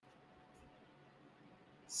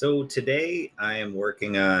So today I am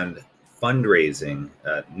working on fundraising,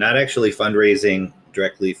 not actually fundraising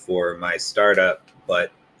directly for my startup,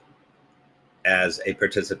 but as a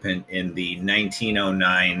participant in the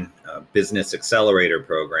 1909 Business Accelerator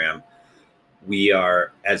program. We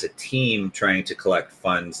are, as a team, trying to collect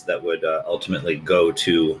funds that would ultimately go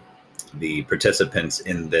to the participants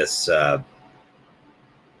in this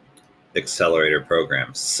accelerator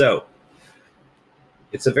program. So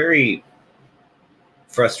it's a very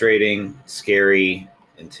frustrating, scary,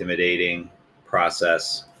 intimidating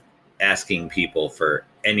process asking people for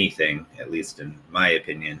anything, at least in my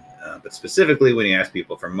opinion, but specifically when you ask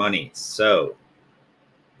people for money. So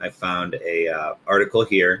I found a article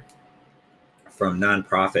here from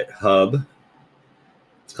Nonprofit Hub.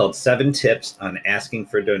 It's called 7 Tips on Asking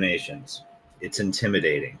for Donations. It's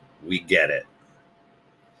intimidating. We get it.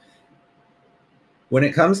 When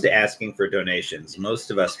it comes to asking for donations,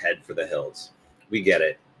 most of us head for the hills. We get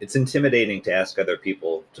it. It's intimidating to ask other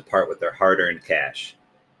people to part with their hard-earned cash.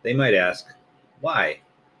 They might ask, why?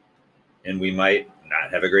 And we might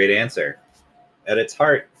not have a great answer. At its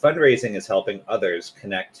heart, fundraising is helping others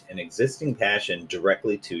connect an existing passion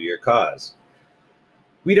directly to your cause.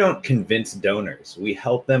 We don't convince donors. We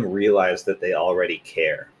help them realize that they already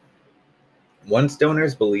care. Once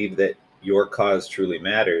donors believe that your cause truly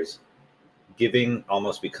matters, giving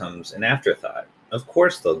almost becomes an afterthought. Of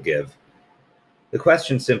course they'll give. The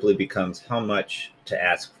question simply becomes how much to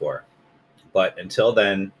ask for. But until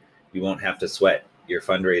then, you won't have to sweat your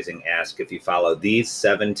fundraising ask if you follow these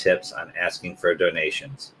 7 tips on asking for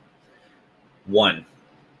donations. 1,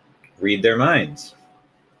 read their minds.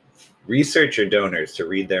 Research your donors to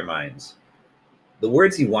read their minds. The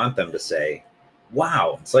words you want them to say,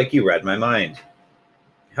 wow, it's like you read my mind.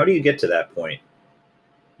 How do you get to that point?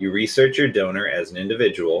 You research your donor as an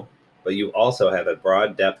individual, but you also have a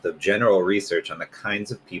broad depth of general research on the kinds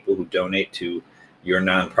of people who donate to your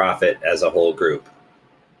nonprofit as a whole group.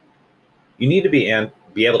 You need to be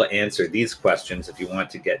able to answer these questions if you want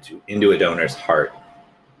to get into a donor's heart.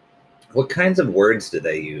 What kinds of words do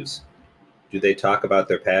they use? Do they talk about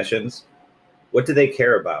their passions? What do they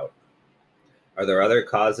care about? Are there other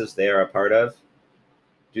causes they are a part of?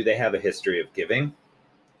 Do they have a history of giving?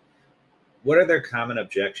 What are their common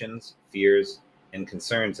objections, fears, and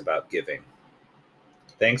concerns about giving?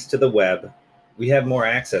 Thanks to the web, we have more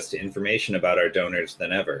access to information about our donors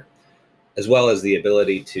than ever, as well as the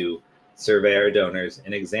ability to survey our donors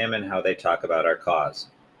and examine how they talk about our cause.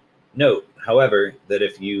 Note, however, that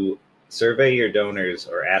if you survey your donors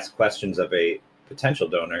or ask questions of a potential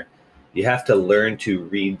donor, you have to learn to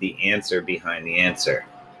read the answer behind the answer.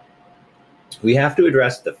 We have to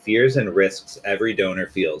address the fears and risks every donor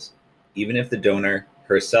feels, even if the donor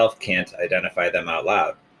herself can't identify them out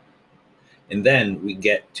loud. And then we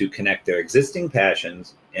get to connect their existing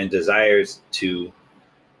passions and desires to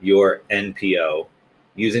your NPO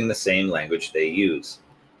using the same language they use.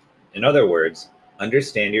 In other words,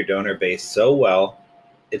 understand your donor base so well,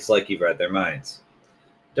 it's like you've read their minds.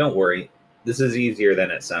 Don't worry, this is easier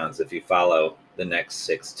than it sounds if you follow the next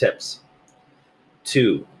 6 tips.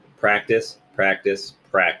 2, practice, practice,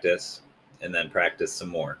 practice, and then practice some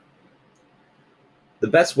more. The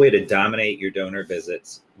best way to dominate your donor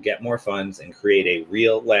visits, get more funds, and create a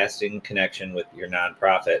real lasting connection with your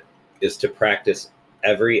nonprofit is to practice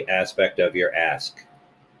every aspect of your ask.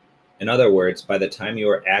 In other words, by the time you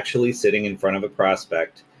are actually sitting in front of a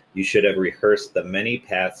prospect, you should have rehearsed the many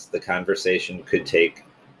paths the conversation could take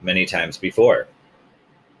many times before.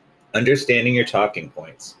 Understanding your talking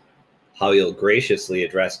points, how you'll graciously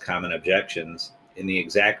address common objections, in the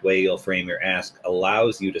exact way you'll frame your ask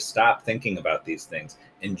allows you to stop thinking about these things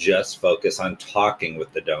and just focus on talking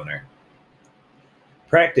with the donor.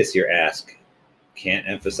 Practice your ask. Can't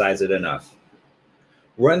emphasize it enough.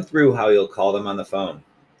 Run through how you'll call them on the phone.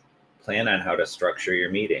 Plan on how to structure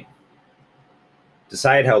your meeting.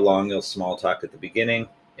 Decide how long you'll small talk at the beginning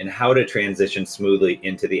and how to transition smoothly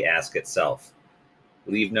into the ask itself.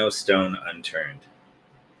 Leave no stone unturned.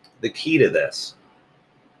 The key to this: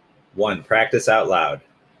 1, practice out loud.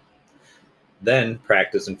 Then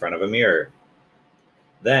practice in front of a mirror.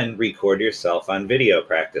 Then record yourself on video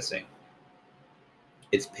practicing.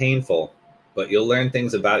 It's painful, but you'll learn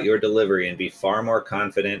things about your delivery and be far more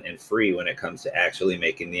confident and free when it comes to actually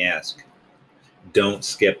making the ask. Don't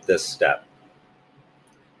skip this step.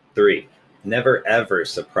 3, never ever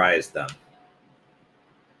surprise them.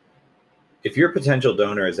 If your potential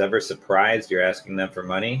donor is ever surprised you're asking them for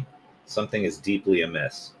money, something is deeply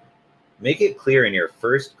amiss. Make it clear in your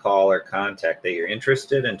first call or contact that you're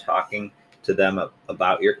interested in talking to them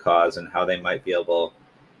about your cause and how they might be able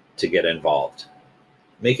to get involved.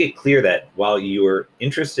 Make it clear that while you're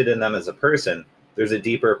interested in them as a person, there's a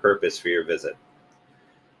deeper purpose for your visit.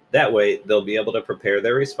 That way, they'll be able to prepare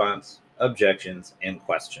their response, objections, and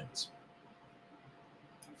questions.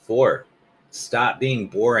 4, stop being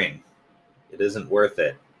boring. It isn't worth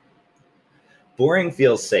it. Boring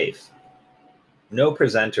feels safe. No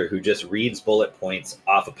presenter who just reads bullet points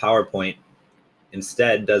off a PowerPoint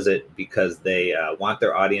instead does it because they want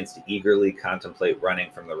their audience to eagerly contemplate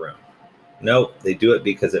running from the room. No, they do it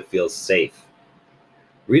because it feels safe.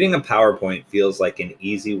 Reading a PowerPoint feels like an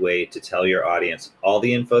easy way to tell your audience all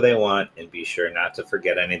the info they want and be sure not to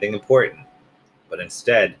forget anything important. But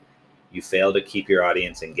instead, you fail to keep your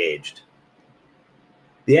audience engaged.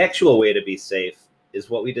 The actual way to be safe is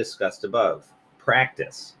what we discussed above: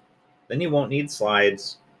 practice. Then you won't need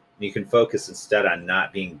slides, and you can focus instead on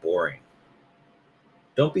not being boring.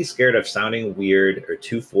 Don't be scared of sounding weird or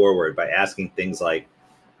too forward by asking things like,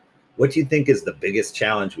 what do you think is the biggest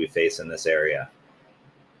challenge we face in this area?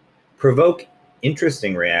 Provoke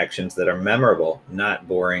interesting reactions that are memorable, not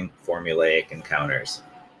boring, formulaic encounters.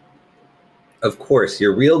 Of course,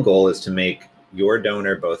 your real goal is to make your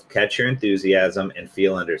donor both catch your enthusiasm and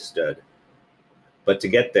feel understood. But to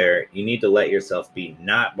get there, you need to let yourself be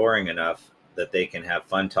not boring enough that they can have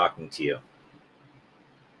fun talking to you.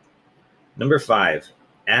 Number 5,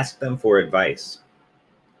 ask them for advice.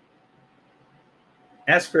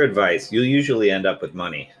 Ask for advice, you'll usually end up with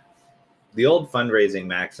money. The old fundraising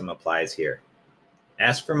maxim applies here.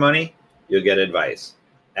 Ask for money, you'll get advice.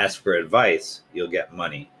 Ask for advice, you'll get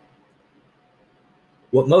money.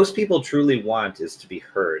 What most people truly want is to be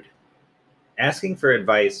heard. Asking for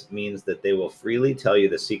advice means that they will freely tell you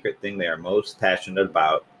the secret thing they are most passionate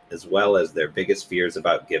about, as well as their biggest fears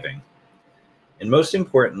about giving. And most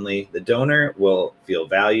importantly, the donor will feel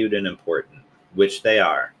valued and important, which they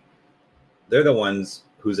are. They're the ones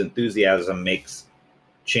whose enthusiasm makes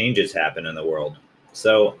changes happen in the world.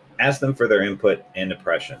 So ask them for their input and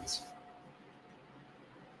impressions.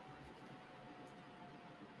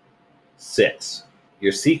 6,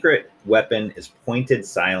 your secret weapon is pointed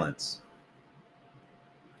silence.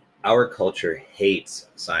 Our culture hates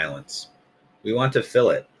silence. We want to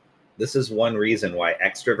fill it. This is one reason why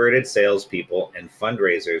extroverted salespeople and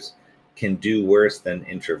fundraisers can do worse than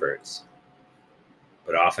introverts.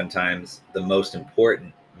 But oftentimes, the most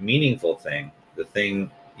important, meaningful thing, the thing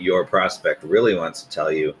your prospect really wants to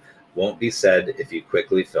tell you, won't be said if you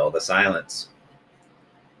quickly fill the silence.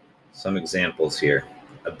 Some examples here.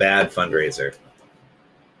 A bad fundraiser.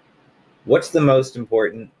 What's the most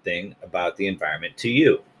important thing about the environment to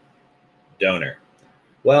you? Donor.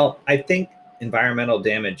 Well, I think environmental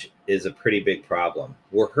damage is a pretty big problem.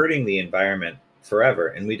 We're hurting the environment forever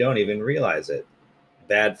and we don't even realize it.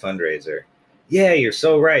 Bad fundraiser. Yeah, you're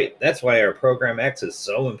so right. That's why our program X is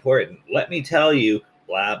so important. Let me tell you,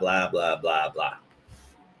 blah, blah, blah, blah, blah.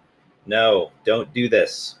 No, don't do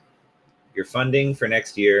this. Your funding for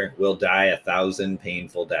next year will die 1,000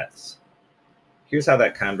 painful deaths. Here's how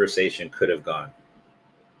that conversation could have gone.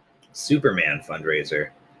 Superman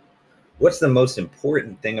fundraiser. What's the most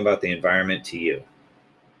important thing about the environment to you?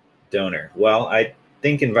 Donor. Well, I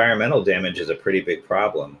think environmental damage is a pretty big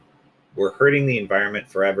problem. We're hurting the environment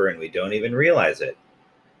forever and we don't even realize it.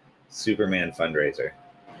 Superman fundraiser.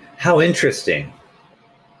 How interesting.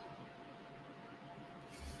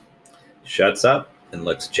 Shuts up and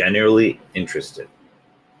looks genuinely interested.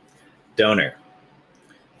 Donor.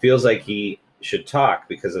 Feels like he should talk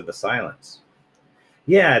because of the silence.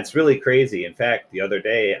 Yeah, it's really crazy. In fact, the other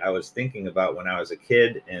day I was thinking about when I was a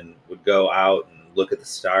kid and would go out and look at the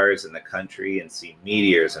stars in the country and see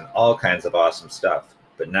meteors and all kinds of awesome stuff.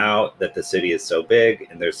 But now that the city is so big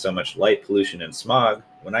and there's so much light pollution and smog,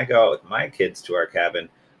 when I go out with my kids to our cabin,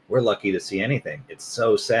 we're lucky to see anything. It's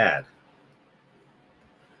so sad.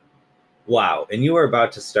 Wow, and you are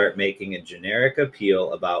about to start making a generic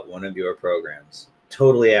appeal about one of your programs,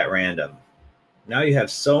 totally at random. Now you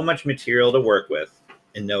have so much material to work with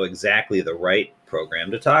and know exactly the right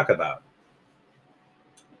program to talk about.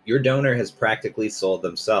 Your donor has practically sold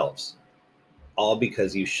themselves, all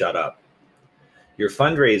because you shut up. You're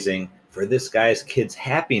fundraising for this guy's kid's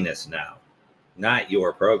happiness now, not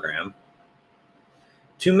your program.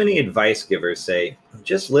 Too many advice givers say,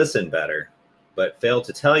 just listen better, but fail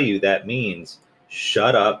to tell you that means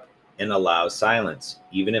shut up and allow silence,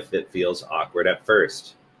 even if it feels awkward at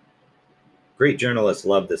first. Great journalists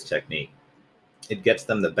love this technique. It gets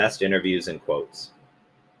them the best interviews and quotes.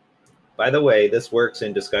 By the way, this works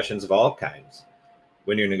in discussions of all kinds.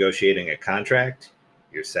 When you're negotiating a contract,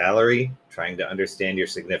 your salary, trying to understand your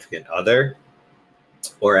significant other,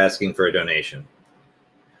 or asking for a donation.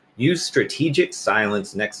 Use strategic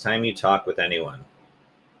silence next time you talk with anyone.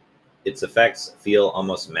 Its effects feel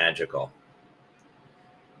almost magical.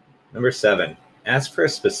 Number 7, ask for a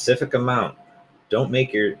specific amount. Don't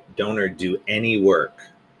make your donor do any work.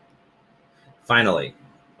 Finally,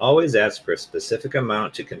 always ask for a specific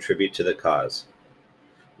amount to contribute to the cause.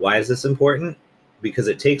 Why is this important? Because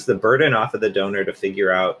it takes the burden off of the donor to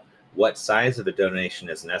figure out what size of a donation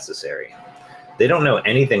is necessary. They don't know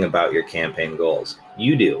anything about your campaign goals.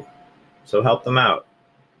 You do. So help them out.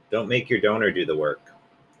 Don't make your donor do the work.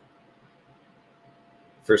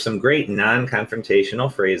 For some great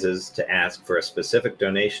non-confrontational phrases to ask for a specific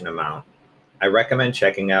donation amount, I recommend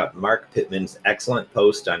checking out Mark Pittman's excellent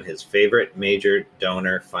post on his favorite major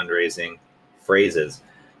donor fundraising phrases.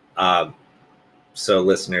 So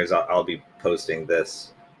listeners, I'll be posting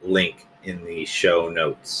this link in the show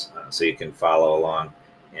notes so you can follow along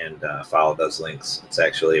and follow those links. It's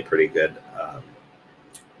actually a pretty good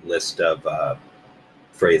list of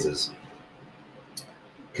phrases.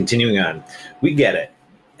 Continuing on, we get it.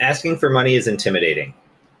 Asking for money is intimidating,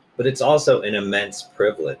 but it's also an immense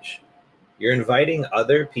privilege. You're inviting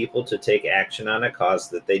other people to take action on a cause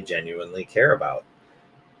that they genuinely care about.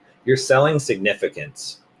 You're selling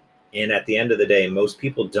significance. And at the end of the day, most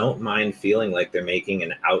people don't mind feeling like they're making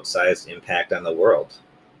an outsized impact on the world.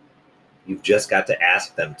 You've just got to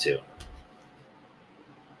ask them to.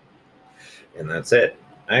 And that's it.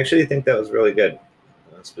 I actually think that was really good.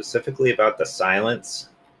 Specifically about the silence.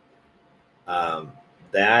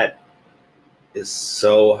 That is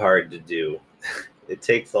so hard to do. It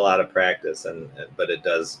takes a lot of practice, but it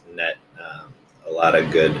does net a lot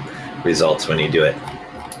of good results when you do it.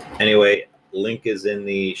 Anyway, link is in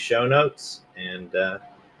the show notes, and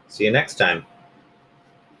see you next time.